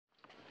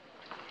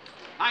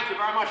Thank you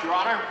very much, Your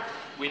Honor.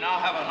 We now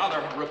have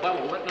another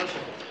rebuttal witness.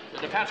 The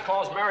defense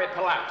calls Mary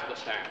Pilant to the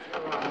stand.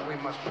 Your Honor, we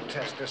must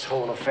protest this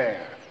whole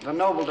affair. The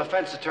noble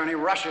defense attorney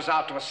rushes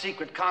out to a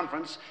secret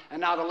conference,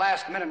 and now the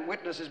last-minute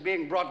witness is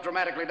being brought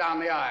dramatically down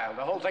the aisle.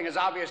 The whole thing has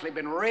obviously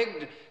been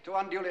rigged to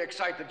unduly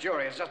excite the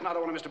jury. It's just another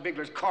one of Mr.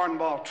 Bigler's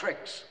cornball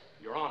tricks.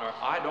 Your Honor,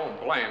 I don't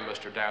blame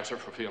Mr. Dancer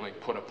for feeling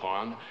put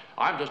upon.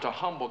 I'm just a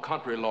humble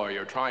country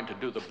lawyer trying to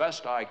do the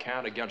best I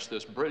can against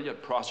this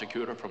brilliant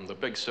prosecutor from the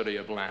big city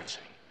of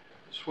Lansing.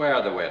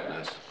 Swear the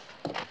witness.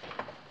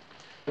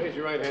 Raise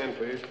your right hand,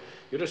 please.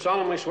 You do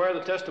solemnly swear the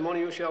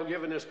testimony you shall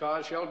give in this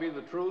cause shall be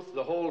the truth,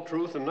 the whole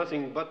truth, and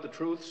nothing but the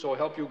truth, so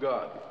help you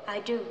God. I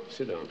do.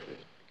 Sit down, please.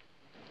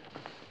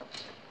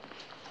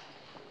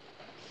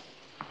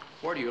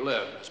 Where do you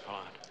live, Miss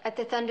Pilant? At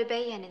the Thunder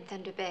Bay Inn in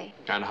Thunder Bay.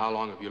 And how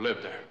long have you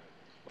lived there?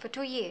 For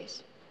 2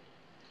 years.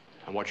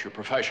 And what's your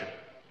profession?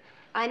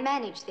 I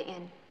manage the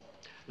inn.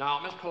 Now,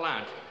 Miss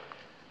Pilant,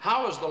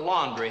 how is the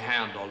laundry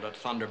handled at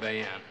Thunder Bay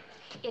Inn?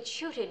 It's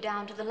chuted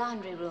down to the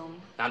laundry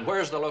room. And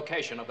where's the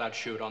location of that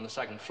chute on the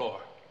second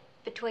floor?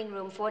 Between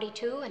room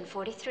 42 and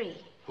 43.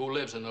 Who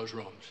lives in those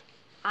rooms?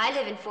 I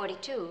live in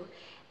 42.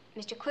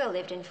 Mr. Quill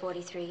lived in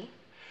 43.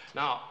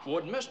 Now,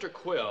 would Mr.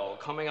 Quill,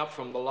 coming up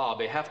from the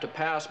lobby, have to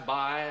pass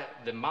by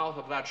the mouth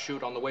of that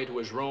chute on the way to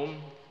his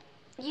room?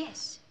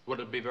 Yes.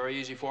 Would it be very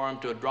easy for him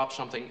to drop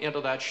something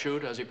into that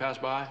chute as he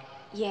passed by?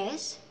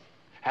 Yes.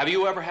 Have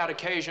you ever had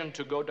occasion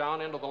to go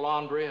down into the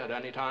laundry at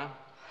any time?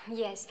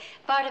 Yes.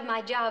 Part of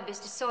my job is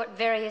to sort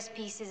various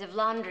pieces of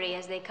laundry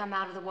as they come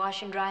out of the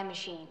wash and dry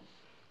machine.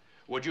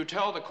 Would you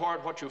tell the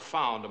court what you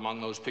found among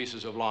those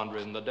pieces of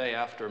laundry in the day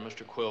after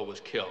Mr. Quill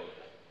was killed?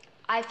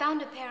 I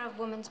found a pair of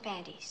woman's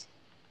panties.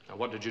 Now,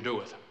 what did you do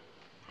with them?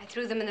 I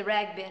threw them in the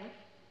rag bin.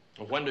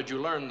 When did you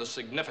learn the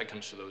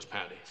significance of those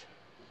panties?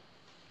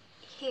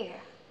 Here.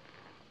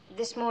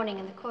 This morning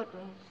in the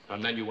courtroom.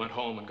 And then you went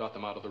home and got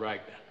them out of the rag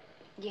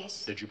bin?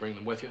 Yes. Did you bring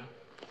them with you?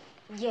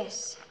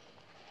 Yes.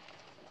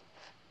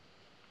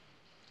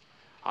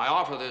 I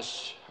offer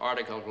this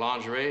article of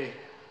lingerie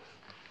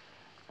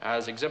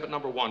as exhibit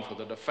number 1 for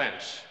the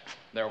defense.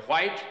 They're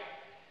white,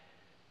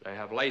 they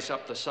have lace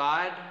up the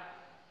side,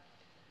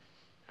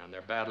 and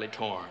they're badly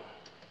torn,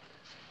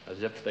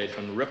 as if they'd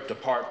been ripped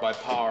apart by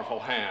powerful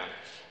hands.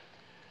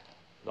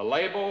 The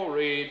label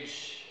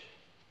reads,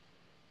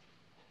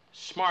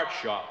 Smart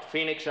Shop,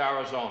 Phoenix,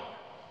 Arizona.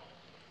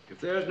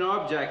 If there's no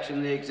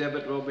objection, the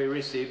exhibit will be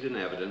received in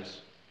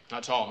evidence.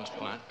 That's all, Miss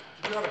Pilant.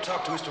 Did you ever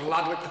talk to Mr.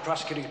 Lodwick, the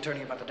prosecuting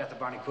attorney, about the death of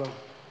Barney Quill?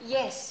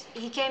 Yes.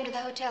 He came to the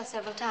hotel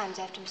several times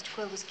after Mr.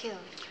 Quill was killed.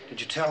 Did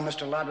you tell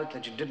Mr. Lodwick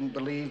that you didn't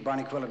believe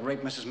Barney Quill had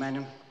raped Mrs.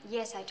 Mannion?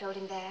 Yes, I told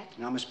him that.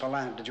 Now, Miss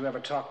Pilant, did you ever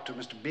talk to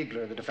Mr.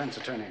 Bigler, the defense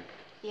attorney?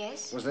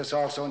 Yes. Was this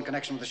also in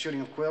connection with the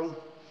shooting of Quill?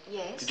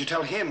 Yes. Did you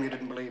tell him you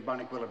didn't believe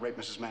Barney Quill had raped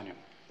Mrs. Mannion?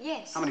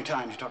 Yes. How many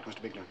times did you talk to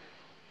Mr. Bigler?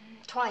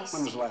 Twice.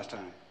 When was the last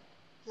time?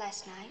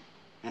 Last night.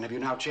 And have you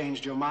now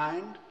changed your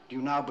mind? Do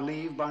you now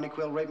believe Barney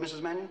Quill raped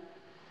Mrs. Mannion?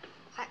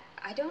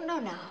 I don't know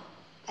now.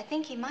 I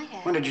think he might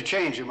have. When did you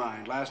change your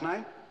mind? Last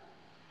night?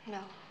 No.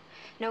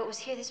 No, it was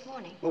here this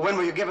morning. Well, when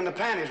were you given the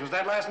panties? Was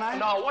that last night?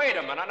 Now, wait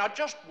a minute. Now,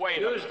 just wait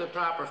a minute. Use the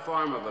proper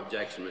form of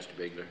objection, Mr.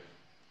 Bigler.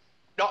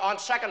 No, on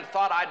second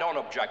thought, I don't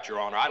object, Your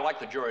Honor. I'd like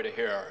the jury to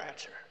hear our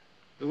answer.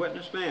 The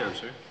witness may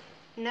answer.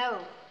 No.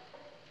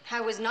 I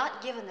was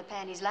not given the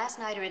panties last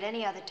night or at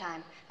any other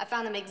time. I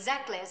found them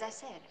exactly as I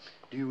said.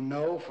 Do you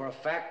know for a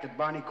fact that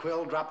Barney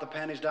Quill dropped the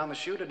panties down the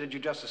chute, or did you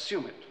just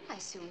assume it? I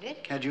assumed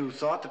it. Had you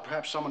thought that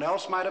perhaps someone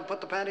else might have put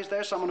the panties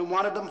there? Someone who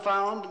wanted them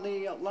found in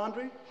the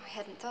laundry? I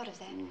hadn't thought of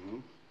that. Mm-hmm.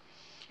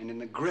 And in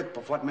the grip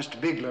of what Mr.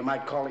 Bigler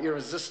might call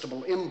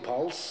irresistible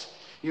impulse,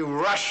 you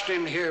rushed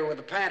in here with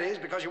the panties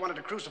because you wanted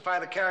to crucify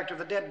the character of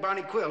the dead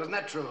Barney Quill. Isn't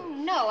that true? Oh,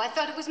 no, I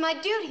thought it was my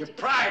duty Your to...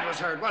 pride was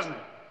hurt, wasn't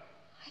it?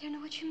 I don't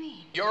know what you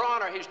mean. Your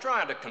Honor, he's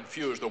trying to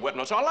confuse the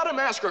witness. I'll let him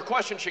ask her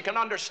questions she can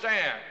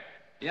understand.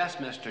 Yes,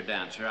 Mr.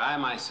 Dancer, I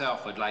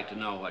myself would like to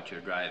know what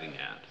you're driving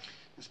at.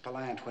 Miss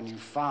Pilant, when you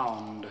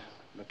found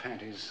the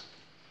panties,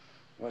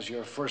 was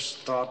your first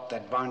thought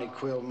that Barney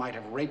Quill might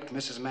have raped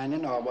Mrs.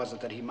 Mannion, or was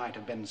it that he might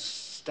have been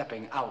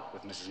stepping out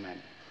with Mrs.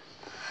 Mannion?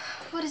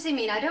 What does he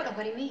mean? I don't know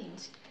what he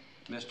means.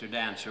 Mr.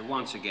 Dancer,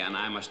 once again,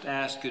 I must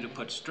ask you to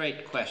put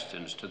straight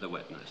questions to the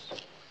witness.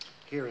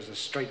 Here is a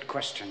straight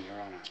question,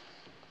 Your Honor.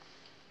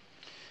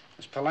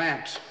 Miss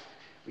Pilant,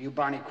 were you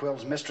Barney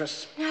Quill's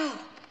mistress? No.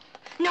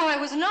 No, I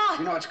was not.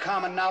 You know it's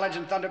common knowledge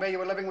in Thunder Bay you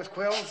were living with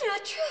Quill? It's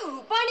not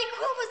true. Barney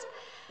Quill was...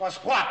 Was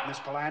what, Miss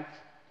Pilant?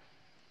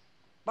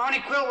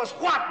 Barney Quill was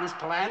what, Miss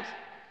Pilant?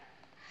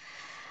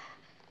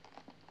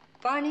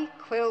 Barney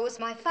Quill was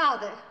my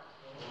father.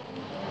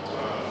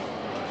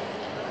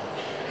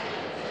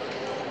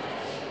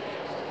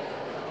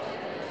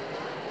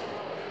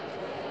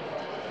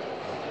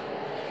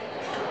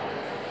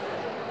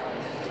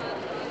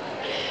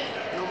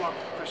 No more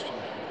questions.